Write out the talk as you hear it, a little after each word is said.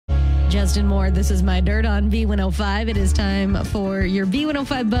Justin Moore. This is My Dirt on B105. It is time for your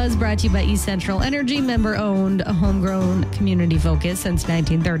B105 Buzz, brought to you by East Central Energy, member-owned, homegrown, community-focused since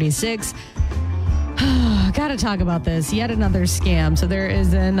 1936. Gotta talk about this. Yet another scam. So there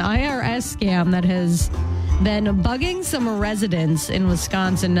is an IRS scam that has been bugging some residents in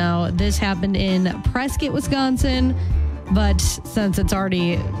Wisconsin. Now, this happened in Prescott, Wisconsin, but since it's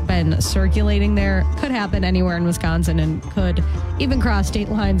already been circulating there, could happen anywhere in Wisconsin and could even cross state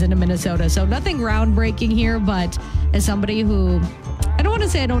lines into Minnesota. So nothing groundbreaking here, but as somebody who, I don't want to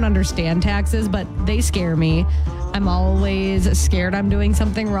say I don't understand taxes, but they scare me. I'm always scared I'm doing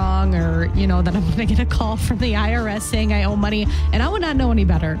something wrong, or, you know, that I'm going to get a call from the IRS saying I owe money, and I would not know any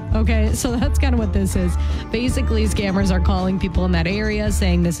better. Okay, so that's kind of what this is. Basically, scammers are calling people in that area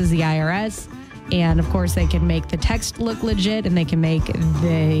saying this is the IRS. And of course, they can make the text look legit, and they can make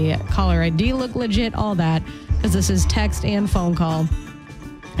the caller ID look legit, all that, because this is text and phone call.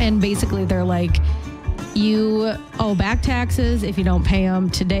 And basically, they're like, you owe back taxes if you don't pay them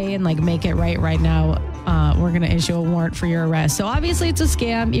today and like make it right now. We're going to issue a warrant for your arrest. So obviously, it's a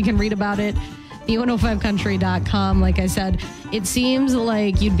scam. You can read about it. B105country.com. Like I said, it seems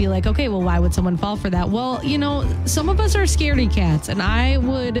like you'd be like, okay, well, why would someone fall for that? Well, you know, some of us are scaredy cats, and I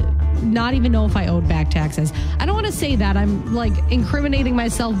would not even know if I owed back taxes. I don't want to say that. I'm like incriminating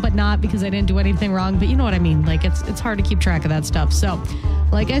myself, but not, because I didn't do anything wrong. But you know what I mean? Like, it's hard to keep track of that stuff. So,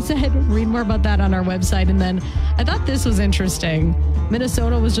 like I said, read more about that on our website. And then I thought this was interesting.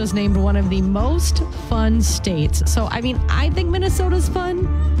 Minnesota was just named one of the most fun states. So, I mean, I think Minnesota's fun,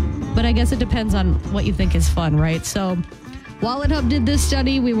 but I guess it depends on what you think is fun, right? So Wallet Hub did this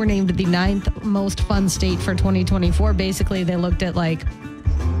study. We were named the 9th most fun state for 2024. Basically, they looked at like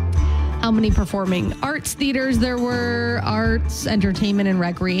how many performing arts theaters there were, arts, entertainment, and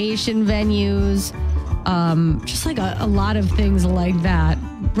recreation venues, just like a lot of things like that.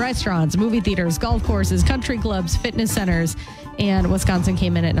 Restaurants, movie theaters, golf courses, country clubs, fitness centers, and Wisconsin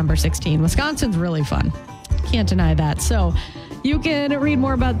came in at number 16. Wisconsin's really fun. Can't deny that. So you can read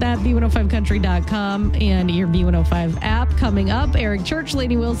more about that, B105country.com, and your B105 app. Coming up, Eric Church,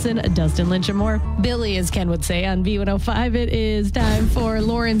 Lady Wilson, Dustin Lynch, and more. Billy, as Ken would say, on B105. It is time for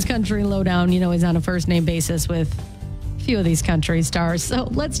Lauren's Country Lowdown. You know, he's on a first-name basis with a few of these country stars. So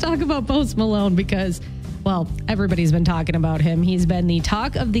let's talk about Post Malone, because, well, everybody's been talking about him. He's been the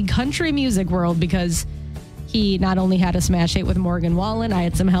talk of the country music world because he not only had a smash hit with Morgan Wallen, I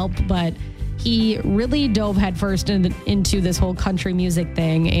had some help, but he really dove headfirst into this whole country music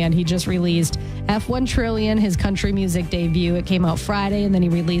thing, and he just released F1 Trillion, his country music debut. It came out Friday, and then he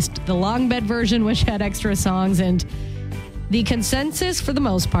released the long bed version, which had extra songs. And the consensus, for the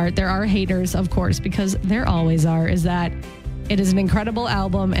most part, there are haters, of course, because there always are, is that it is an incredible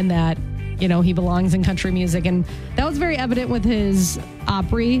album and that, you know, he belongs in country music. And that was very evident with his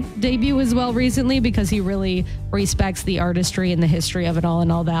Opry debut as well recently, because he really respects the artistry and the history of it all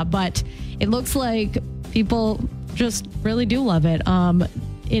and all that. But it looks like people just really do love it.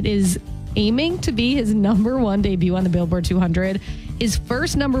 It is aiming to be his number one debut on the Billboard 200, his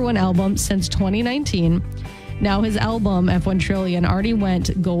first number one album since 2019. Now, his album, F1 Trillion, already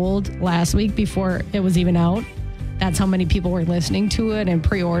went gold last week before it was even out. That's how many people were listening to it and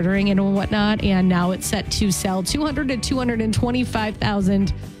pre-ordering it and whatnot. And now it's set to sell 200 to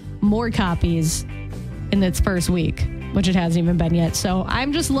 225,000 more copies in its first week, which it hasn't even been yet. So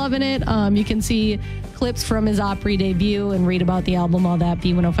I'm just loving it. You can see clips from his Opry debut and read about the album, all that,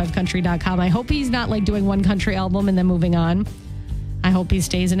 B105country.com. I hope he's not like doing one country album and then moving on. I hope he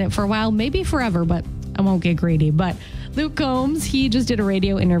stays in it for a while, maybe forever, but I won't get greedy. But Luke Combs, he just did a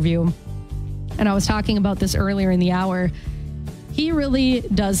radio interview, and I was talking about this earlier in the hour. He really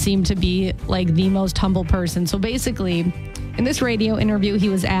does seem to be like the most humble person. So basically, in this radio interview, he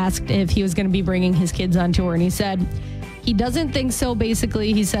was asked if he was going to be bringing his kids on tour, and he said he doesn't think so.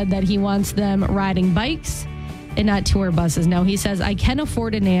 Basically, he said that he wants them riding bikes and not tour buses. Now, he says, I can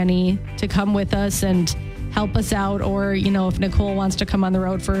afford a nanny to come with us and help us out, or, you know, if Nicole wants to come on the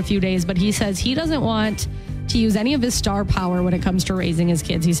road for a few days. But he says he doesn't want to use any of his star power when it comes to raising his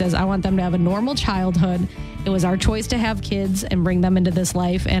kids. He says, I want them to have a normal childhood. It was our choice to have kids and bring them into this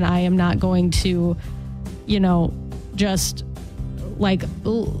life, and I am not going to, you know, just like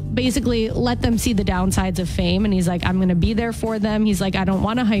basically let them see the downsides of fame. And he's like, I'm going to be there for them. He's like, I don't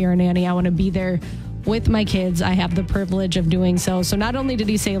want to hire a nanny. I want to be there with my kids. I have the privilege of doing so. So not only did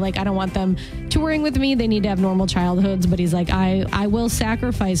he say, like, I don't want them touring with me, they need to have normal childhoods, but he's like, I will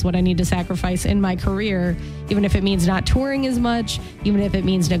sacrifice what I need to sacrifice in my career, even if it means not touring as much, even if it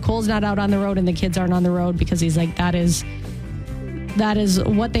means Nicole's not out on the road and the kids aren't on the road, because he's like, that is that is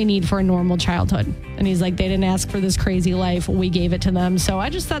what they need for a normal childhood. And he's like, they didn't ask for this crazy life. We gave it to them. So I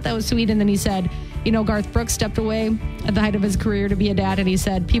just thought that was sweet. And then he said, you know, Garth Brooks stepped away at the height of his career to be a dad. And he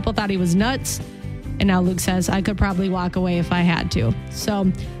said, people thought he was nuts. And now Luke says, I could probably walk away if I had to.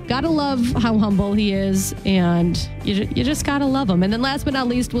 So gotta love how humble he is. And you just gotta love him. And then last but not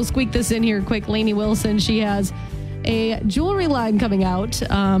least, we'll squeak this in here quick. Lainey Wilson, she has a jewelry line coming out.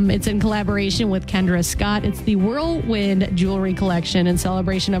 It's in collaboration with Kendra Scott. It's the Whirlwind Jewelry Collection in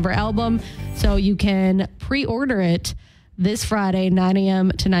celebration of her album. So you can pre-order it this Friday, 9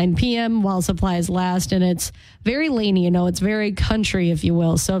 a.m. to 9 p.m. while supplies last. And it's very Lainey, you know, it's very country, if you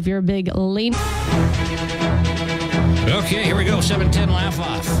will. So if you're a big Lainey... Okay, here we go. 7:10 laugh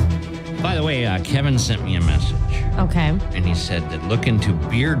off. By the way, Kevin sent me a message. Okay. And he said that look into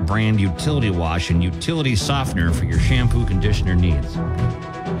Beard brand utility wash and utility softener for your shampoo conditioner needs.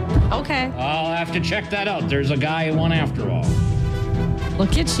 Okay. I'll have to check that out. There's a guy one after all.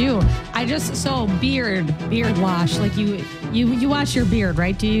 Look at you. Beard wash. Like you wash your beard,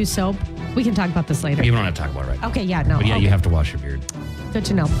 right? Do you use soap? We can talk about this later. You don't have to talk about it right now. Okay, yeah, no. But yeah, okay. You have to wash your beard. Good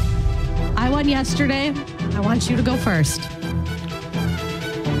to know. I won yesterday. I want you to go first.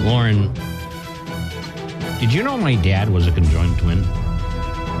 Lauren, did you know my dad was a conjoined twin?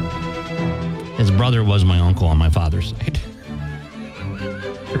 His brother was my uncle on my father's side.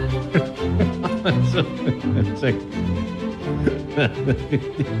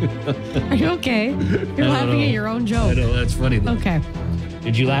 Are you okay? You're laughing at your own joke. I know, that's funny though. Okay.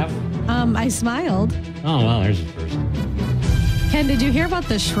 Did you laugh? I smiled. Oh, well, there's the first. Ken, did you hear about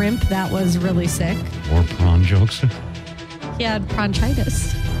the shrimp that was really sick? More prawn jokes. He had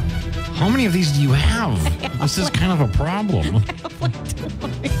bronchitis. How many of these do you have? This is kind of a problem.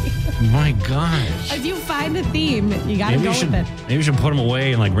 My gosh. If you find a theme, you got to go with it. Maybe we should put them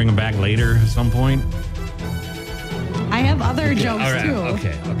away and like bring them back later at some point. I have other jokes all right, too.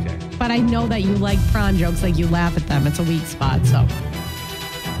 Okay. But I know that you like prawn jokes, like you laugh at them. It's a weak spot, so.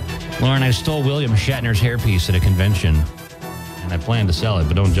 Lauren, I stole William Shatner's hairpiece at a convention, and I plan to sell it,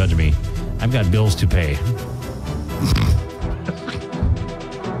 but don't judge me. I've got bills to pay.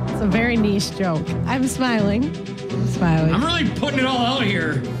 It's a very niche joke. I'm smiling. I'm really putting it all out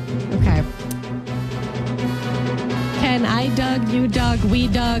here. Okay. Ken, I dug, you dug, we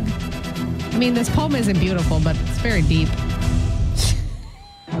dug. I mean, this poem isn't beautiful, but it's very deep.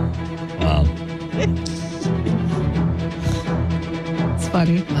 Wow. It's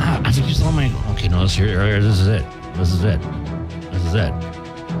funny. I think you saw my... Okay, no, this is it. This is it.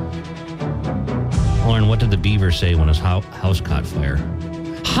 Lauren, what did the beaver say when his house caught fire?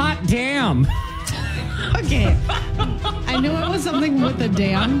 Hot damn! Okay. I knew it was something with a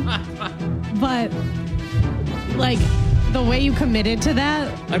dam, but like the way you committed to that.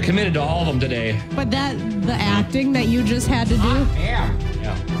 I've committed to all of them today. But the acting that you just had to do. Yeah.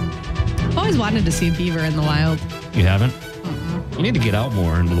 I've always wanted to see a beaver in the wild. You haven't? You need to get out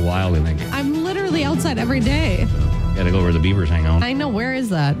more into the wild, I think. I'm literally outside every day. You gotta go where the beavers hang out. I know. Where is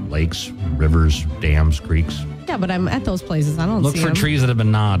that? Lakes, rivers, dams, creeks. Yeah, but I'm at those places. I don't Look see for them. trees that have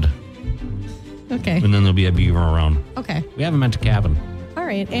been gnawed, Okay. and then there'll be a beaver around. Okay. We haven't met a cabin. All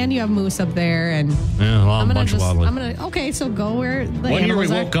right. And you have moose up there, and Yeah, a bunch of wildlife. Okay, so go where the One year we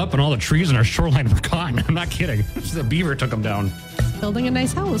animals woke up and all the trees in our shoreline were gone. I'm not kidding. The beaver took them down. are. Building a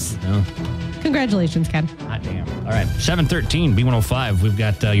nice house. Yeah. Congratulations, Ken. Hot damn. All right. 7:13, B105. We've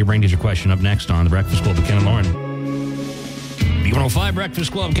got your Brain Teaser question up next on The Breakfast Club with Ken and Lauren. B105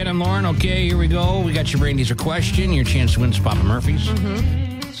 Breakfast Club, Ken and Lauren. Okay, here we go. We got your Brain Teaser question. Your chance to win some Papa Murphy's.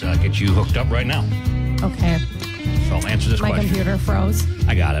 So I'll get you hooked up right now. Okay. So I'll answer this My question. computer froze.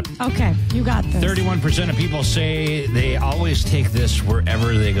 I got it. Okay, you got this. 31% of people say they always take this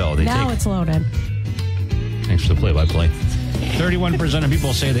wherever they go. Now it's loaded. Thanks for the play-by-play. 31% of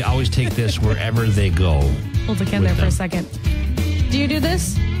people say they always take this wherever they go. Hold the Ken there for a second. Do you do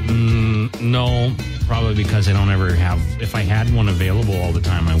this? No, probably because I don't ever have. If I had one available all the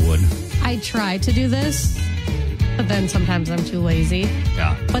time, I would. I try to do this, but then sometimes I'm too lazy.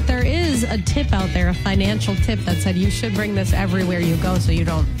 Yeah. But there is a tip out there, a financial tip that said you should bring this everywhere you go so you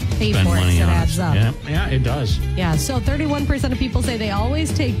don't pay Spend for it. money So it on adds it. up. Yeah, it does. Yeah, so 31% of people say they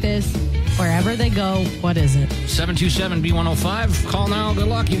always take this wherever they go. What is it? 727-B105. Call now. Good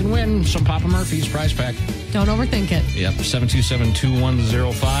luck. You can win some Papa Murphy's prize pack. Don't overthink it. Yep,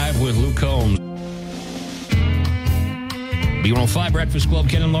 727-2105 with Luke Combs. B105 Breakfast Club,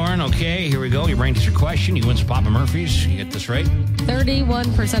 Ken and Lauren. Okay, here we go. Your Brain Teaser question. You win some Papa Murphy's. You get this right?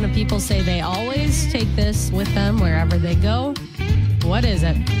 31% of people say they always take this with them wherever they go. What is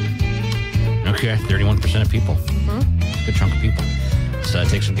it? Okay, 31% of people. Good chunk of people. Let's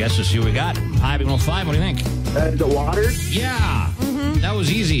take some guesses, see what we got. Hi, B105, what do you think? The water? Yeah. That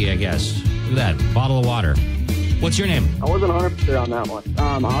was easy, I guess. Look at that. Bottle of water. What's your name? I wasn't 100% on that one.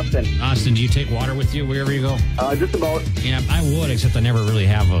 Austin. Austin, do you take water with you wherever you go? Just about. Yeah, I would, except I never really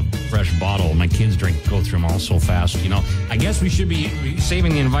have a fresh bottle. My kids go through them all so fast, I guess we should be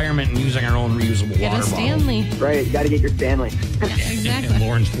saving the environment and using our own reusable Get water a Stanley. Right, you got to get your Stanley. Exactly. And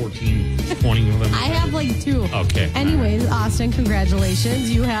Lauren's 14, 20 of them. I have like 2. Okay. Anyways, Austin, congratulations.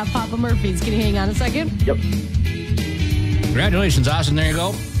 You have Papa Murphy's. Can you hang on a second? Yep. Congratulations, Austin. There you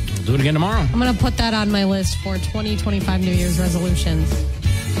go. We'll do it again tomorrow. I'm going to put that on my list for 2025 New Year's resolutions.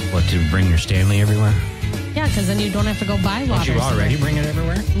 What, to bring your Stanley everywhere? Yeah, because then you don't have to go buy water. Don't you already bring it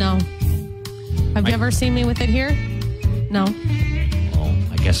everywhere? No. Have you ever seen me with it here? No. Oh,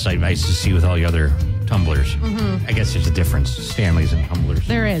 I guess I used to see with all the other tumblers. Mm-hmm. I guess there's a difference. Stanleys and tumblers.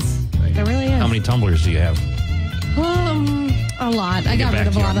 There is. Right. There really is. How many tumblers do you have? A lot. I got back rid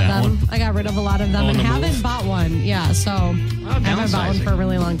of to a you lot on of that them. one. I got rid of a lot of them and the haven't move. bought one. Yeah, so I haven't bought one downsizing. for a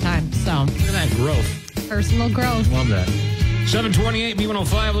really long time. So Look at that growth. personal growth. Love that. 728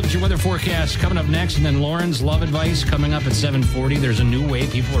 B105. Look at your weather forecast coming up next. And then Lauren's love advice coming up at 740. There's a new way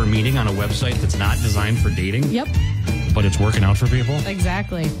people are meeting on a website that's not designed for dating. Yep, But it's working out for people.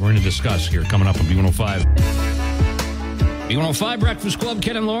 exactly. We're going to discuss here coming up on B105. B105 Breakfast Club,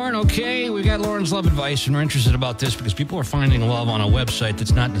 Ken and Lauren. Okay, we got Lauren's love advice, and we're interested about this because people are finding love on a website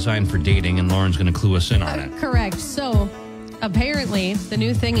that's not designed for dating, and Lauren's going to clue us in on it. Correct. So apparently, the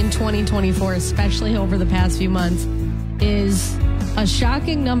new thing in 2024, especially over the past few months, is a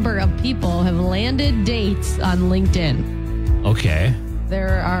shocking number of people have landed dates on LinkedIn. Okay.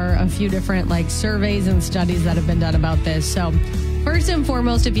 There are a few different surveys and studies that have been done about this. So first and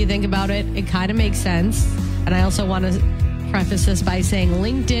foremost, if you think about it, it kind of makes sense. And I also want to preface this by saying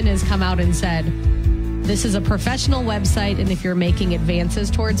LinkedIn has come out and said, this is a professional website. And if you're making advances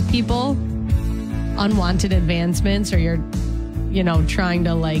towards people, unwanted advancements, or you're, trying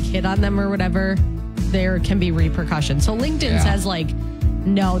to hit on them or whatever, there can be repercussions. So LinkedIn says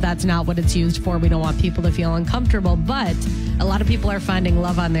no, that's not what it's used for. We don't want people to feel uncomfortable. But a lot of people are finding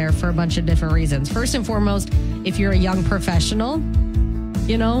love on there for a bunch of different reasons. First and foremost, if you're a young professional,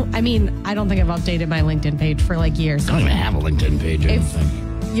 I don't think I've updated my LinkedIn page for years. I don't even have a LinkedIn page. I don't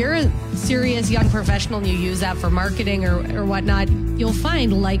think. You're a serious young professional and you use that for marketing or whatnot, you'll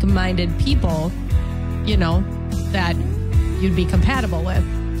find like-minded people, that you'd be compatible with.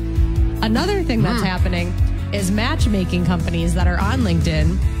 Another thing that's happening is matchmaking companies that are on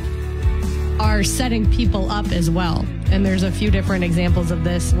LinkedIn are setting people up as well. And there's a few different examples of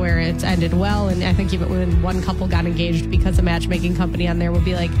this where it's ended well. And I think even when one couple got engaged because a matchmaking company on there would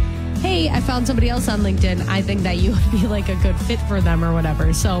be like, hey, I found somebody else on LinkedIn. I think that you would be a good fit for them or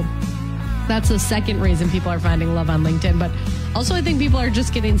whatever. So that's the second reason people are finding love on LinkedIn. But also I think people are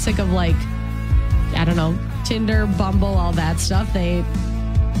just getting sick of Tinder, Bumble, all that stuff. They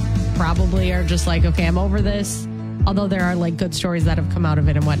probably are just okay, I'm over this. Although there are good stories that have come out of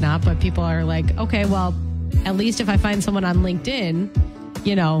it and whatnot. But people are okay, well, at least if I find someone on LinkedIn,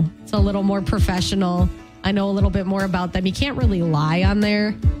 it's a little more professional. I know a little bit more about them. You can't really lie on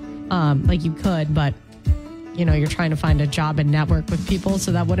there. You could, but you're trying to find a job and network with people,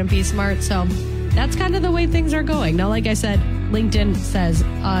 so that wouldn't be smart. So that's kind of the way things are going. Now, like I said, LinkedIn says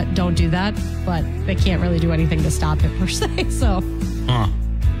don't do that, but they can't really do anything to stop it per se. So,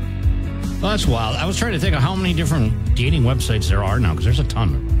 Well, that's wild. I was trying to think of how many different dating websites there are now, because there's a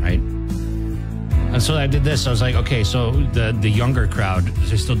ton, right? And so I did this. I was like, okay, so the younger crowd, is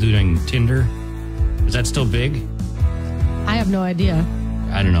they still doing Tinder? Is that still big? I have no idea.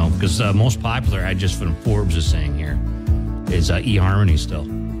 I don't know, because most popular, I just from Forbes is saying here, is eHarmony still.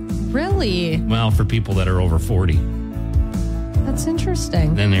 Really? Well, for people that are over 40. That's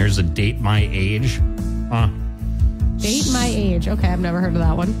interesting. Then there's a Date My Age. Date My Age. Okay, I've never heard of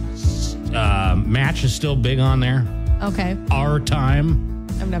that one. Match is still big on there. Okay. Our Time.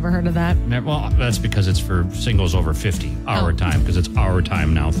 I've never heard of that. Well, that's because it's for singles over 50. Our Time, because it's our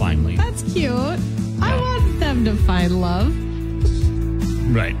time now, finally. That's cute. I want them to find love.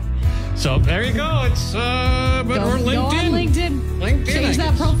 Right. So there you go. It's but we're LinkedIn. Go on LinkedIn. LinkedIn. Change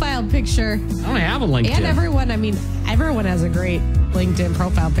that profile picture. I don't have a LinkedIn. And everyone has a great LinkedIn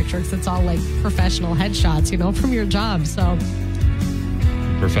profile picture because it's all professional headshots, from your job. So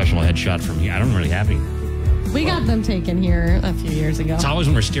Professional headshot from here. I don't really have any. we got them taken here a few years ago. It's always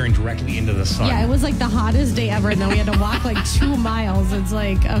when we're staring directly into the sun. Yeah, it was the hottest day ever, and then we had to walk 2 miles. It's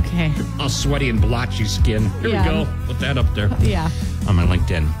okay. All sweaty and blotchy skin. Here we go. Put that up there. Yeah. On my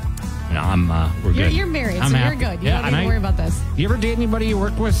LinkedIn. We're good. You're married, I'm so happy. you're good. You don't need to worry about this. You ever date anybody you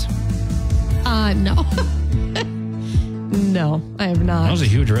worked with? No. No, I have not. That was a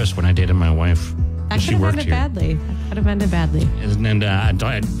huge risk when I dated my wife. That She could have worked ended here. badly. That could have ended badly.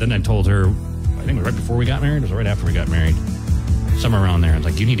 And then I told her, I think right before we got married, or was it right after we got married? Somewhere around there. I was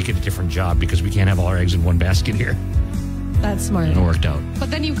like, you need to get a different job because we can't have all our eggs in one basket here. That's smart. And it worked out. But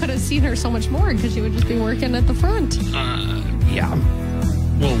then you could have seen her so much more because she would just be working at the front. Yeah.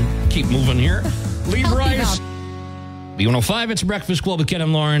 We'll keep moving here. Leave Healthy rice. mouth. B105, it's Breakfast Club with Ken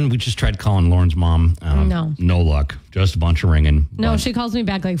and Lauren. We just tried calling Lauren's mom. No. No luck. Just a bunch of ringing. No, But she calls me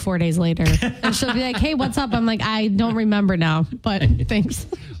back like 4 days later. And she'll be like, hey, what's up? I'm like, I don't remember now, but thanks.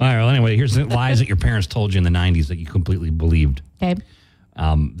 All right, well, anyway, here's the lies that your parents told you in the 90s that you completely believed. Okay.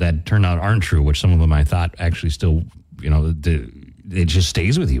 That turned out aren't true, which some of them I thought actually still, it just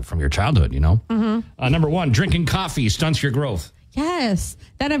stays with you from your childhood, Mm-hmm. Number one, drinking coffee stunts your growth. Yes.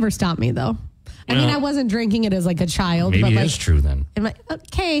 That never stopped me, though. I mean, Well, I wasn't drinking it as like a child. Maybe but it like, is true then. I'm like,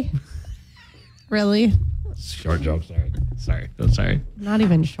 okay. Really? Short joke, sorry. Sorry. Not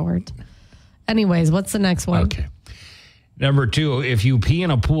even short. Anyways, what's the next one? Okay. Number two, if you pee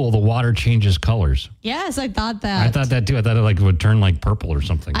in a pool, the water changes colors. Yes, I thought that. I thought that too. I thought it would turn like purple or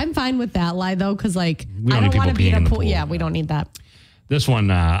something. I'm fine with that lie, though, because like, We don't I need don't want to people be in peeing in a the pool. pool. Yeah, we don't need that. This one,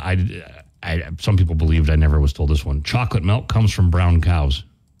 some people believed. I never was told this one. Chocolate milk comes from brown cows.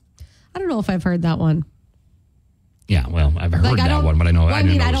 I don't know if I've heard that one. Yeah, well, I've heard Like, that one, but I know. Well, I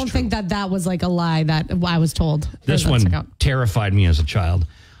didn't know I it was don't true. think that was like a lie that I was told. This That's one like terrified me as a child.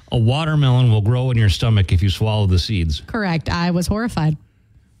 A watermelon will grow in your stomach if you swallow the seeds. correct. I was horrified.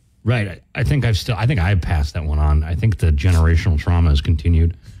 Right. I think I've passed that one on. I think the generational trauma has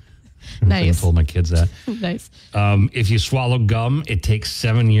continued. I Nice. told my kids that. Nice. If you swallow gum, it takes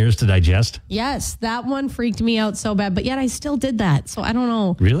 7 years to digest. Yes, that one freaked me out so bad, but yet I still did that. So I don't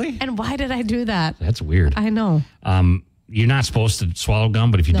know. Really? And why did I do that? That's weird. I know. You're not supposed to swallow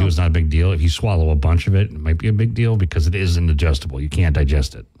gum, but if you do, it's not a big deal. If you swallow a bunch of it, it might be a big deal because it is indigestible. You can't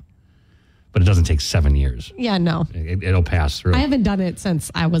digest it. But it doesn't take 7 years. Yeah, no. It'll pass through. I haven't done it since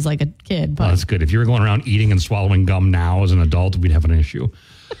I was like a kid, but That's good. If you were going around eating and swallowing gum now as an adult, we'd have an issue.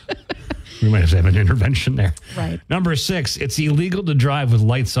 We might have to have an intervention there. Right. Number 6, it's illegal to drive with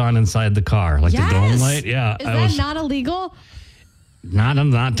lights on inside the car. Like yes. the dome light. Yeah. Is that not illegal? Not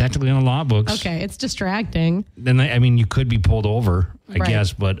technically in the law books. Okay, it's distracting. Then you could be pulled over, I Right.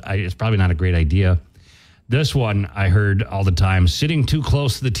 guess, but it's probably not a great idea. This one I heard all the time: sitting too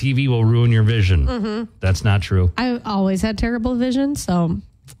close to the TV will ruin your vision. Mm-hmm. That's not true. I always had terrible vision, so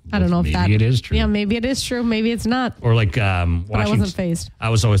I don't know if Maybe it is true. Yeah, maybe it is true. Maybe it's not. Or like But I watching. wasn't phased. I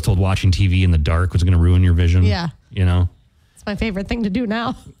was always told watching TV in the dark was going to ruin your vision. Yeah. It's my favorite thing to do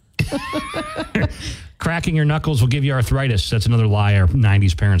now. Cracking your knuckles will give you arthritis. That's another lie our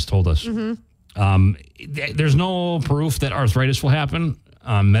 90s parents told us. Mm-hmm. There's no proof that arthritis will happen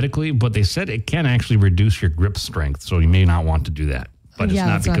medically, but they said it can actually reduce your grip strength. So you may not want to do that. But it's Yeah,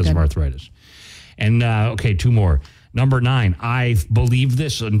 not that's not because of good. arthritis. And, okay, 2 more. Number 9, I believe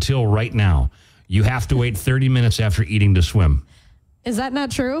this until right now. You have to wait 30 minutes after eating to swim. Is that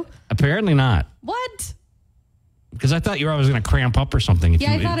not true? Apparently not. What? Because I thought you were always going to cramp up or something.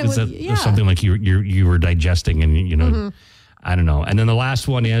 Yeah, I thought it was- that yeah. something like you were digesting and, Mm-hmm. I don't know. And then the last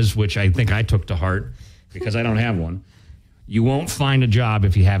one is, which I think I took to heart because I don't have one. You won't find a job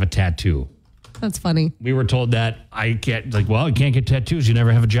if you have a tattoo. That's funny. We were told that you can't get tattoos. You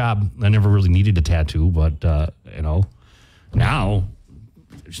never have a job. I never really needed a tattoo, but, now,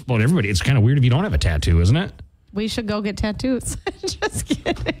 just about everybody, it's kind of weird if you don't have a tattoo, isn't it? We should go get tattoos. Just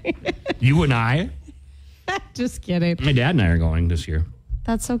kidding. You and I, Just kidding. my dad and I are going this year.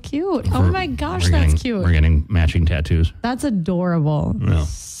 That's so cute. Oh my gosh, We're that's getting- cute. We're getting matching tattoos. That's adorable. Yeah.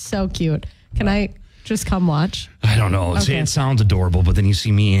 So cute. Can I just come watch? I don't know. Okay. It sounds adorable, but then you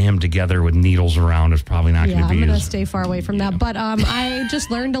see me and him together with needles around. It's probably not Yeah, going to I'm be going to as... stay far away from that. But I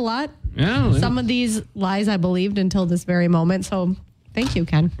just learned a lot. Yeah. Some of these lies I believed until this very moment. So thank you,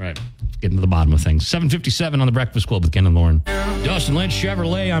 Ken. Right. Getting to the bottom of things. 7:57 on the Breakfast Club with Ken and Lauren. Dustin Lynch,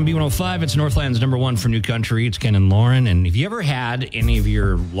 Chevrolet on B105. It's Northland's number 1 for New Country. It's Ken and Lauren. And have you ever had any of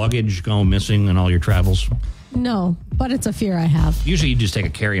your luggage go missing in all your travels? No, but it's a fear I have. Usually you just take a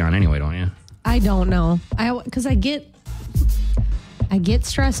carry-on anyway, don't you? I don't know. Because I get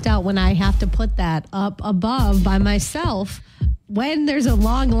stressed out when I have to put that up above by myself when there's a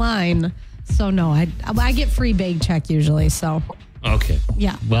long line. So no, I get free bag check usually. So Okay.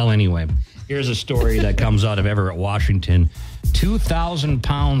 Yeah. Well, anyway, here's a story that comes out of Everett, Washington. 2,000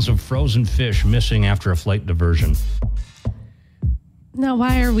 pounds of frozen fish missing after a flight diversion. now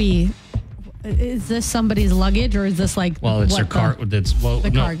why are we? Is this somebody's luggage or is this like? Well, it's what their car.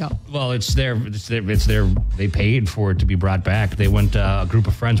 the cargo. Well, it's their. They paid for it to be brought back. They went. A group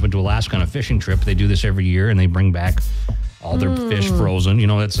of friends went to Alaska on a fishing trip. They do this every year, and they bring back all their fish frozen. You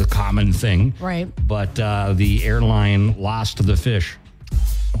know, that's a common thing. Right. But the airline lost the fish.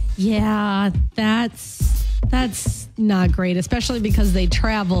 Yeah, that's not great, especially because they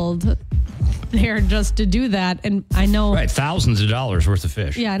traveled there just to do that. And I know... Right, thousands of dollars worth of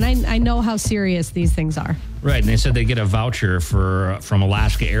fish. Yeah, and I know how serious these things are. Right, and they said they get a voucher from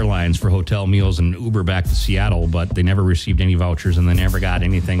Alaska Airlines for hotel meals and Uber back to Seattle, but they never received any vouchers and they never got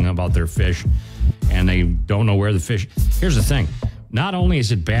anything about their fish, and they don't know where the fish... Here's the thing. Not only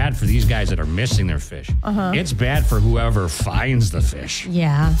is it bad for these guys that are missing their fish, it's bad for whoever finds the fish.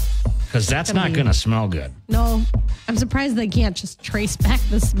 Yeah. Because that's not going to smell good. No, I'm surprised they can't just trace back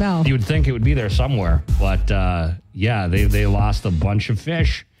the smell. You would think it would be there somewhere, but yeah, they lost a bunch of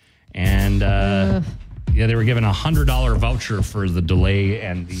fish, and they were given $100 voucher for the delay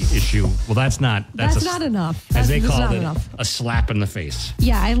and the issue. Well, that's not enough. As they That's call not it, enough. a slap in the face.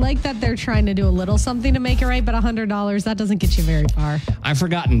 Yeah, I like that they're trying to do a little something to make it right, but $100, that doesn't get you very far. I've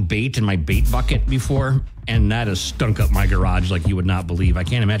forgotten bait in my bait bucket before, and that has stunk up my garage like you would not believe. I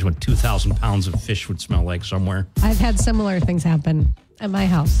can't imagine what 2,000 pounds of fish would smell like somewhere. I've had similar things happen at my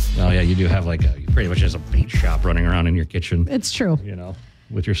house. Oh, yeah, you do have you pretty much has a bait shop running around in your kitchen. It's true. You know,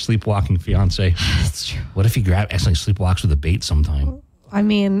 with your sleepwalking fiance. It's true. What if he accidentally sleepwalks with a bait sometime? I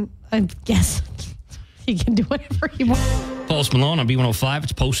mean, I guess he can do whatever he wants. Post Malone on B105.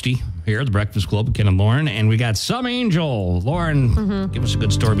 It's Posty here at the Breakfast Club with Ken and Lauren. And we got Some Angel. Lauren, give us a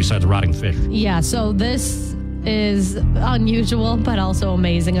good story besides the rotting fish. Yeah, so this is unusual, but also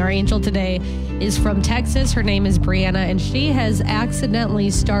amazing. Our angel today is from Texas. Her name is Brianna, and she has accidentally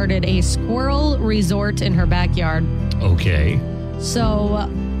started a squirrel resort in her backyard. Okay. So...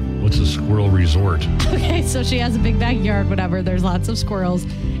 What's a squirrel resort? Okay, so she has a big backyard, whatever. There's lots of squirrels,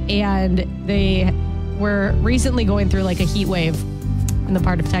 and they were recently going through like a heat wave in the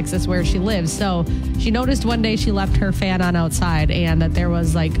part of Texas where she lives. So she noticed one day she left her fan on outside and that there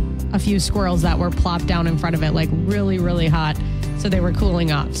was like a few squirrels that were plopped down in front of it, like really, really hot. So they were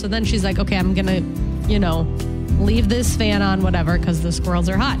cooling off. So then she's like, okay, I'm going to, leave this fan on, whatever, because the squirrels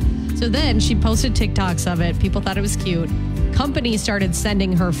are hot. So then she posted TikToks of it. People thought it was cute. Companies started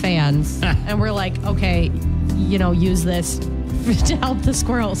sending her fans. And we're like, okay, use this to help the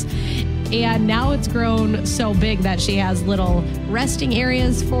squirrels. And now it's grown so big that she has little resting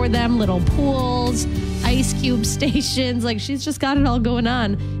areas for them, little pools, ice cube stations. Like, she's just got it all going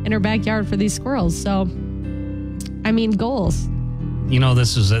on in her backyard for these squirrels. So, I mean, goals.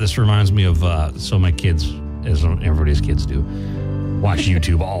 This reminds me of so my kids, as everybody's kids do, watch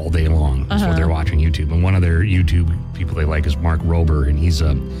YouTube all day long. That's what they're watching YouTube. And one of their YouTube people they like is Mark Rober, and he's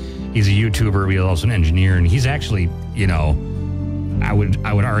a YouTuber. He's also an engineer, and he's actually, I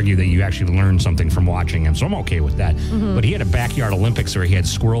would argue that you actually learn something from watching him, so I'm okay with that. But he had a backyard Olympics where he had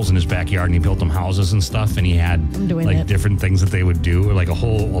squirrels in his backyard, and he built them houses and stuff, and he had different things that they would do, like a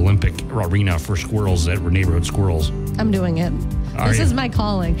whole Olympic arena for squirrels that were neighborhood squirrels. I'm doing it. This is my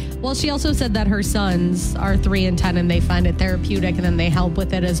calling. Well, she also said that her sons are 3 and 10, and they find it therapeutic, and then they help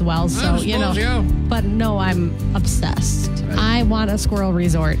with it as well. So, But no, I'm obsessed. Right. I want a squirrel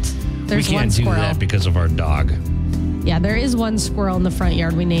resort. There's we can't do that because of our dog. Yeah, there is one squirrel in the front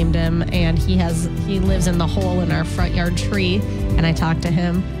yard. We named him, and he lives in the hole in our front yard tree, and I talked to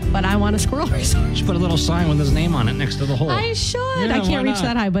him. But I want a squirrel resort. You should put a little sign with his name on it next to the hole. I should. Yeah, I can't reach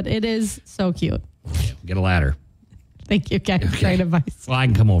that high, but it is so cute. Get a ladder. Thank you, Ken. Okay. Great advice. Well, I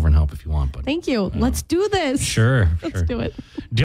can come over and help if you want. But thank you. Let's do this. Sure. Let's do it.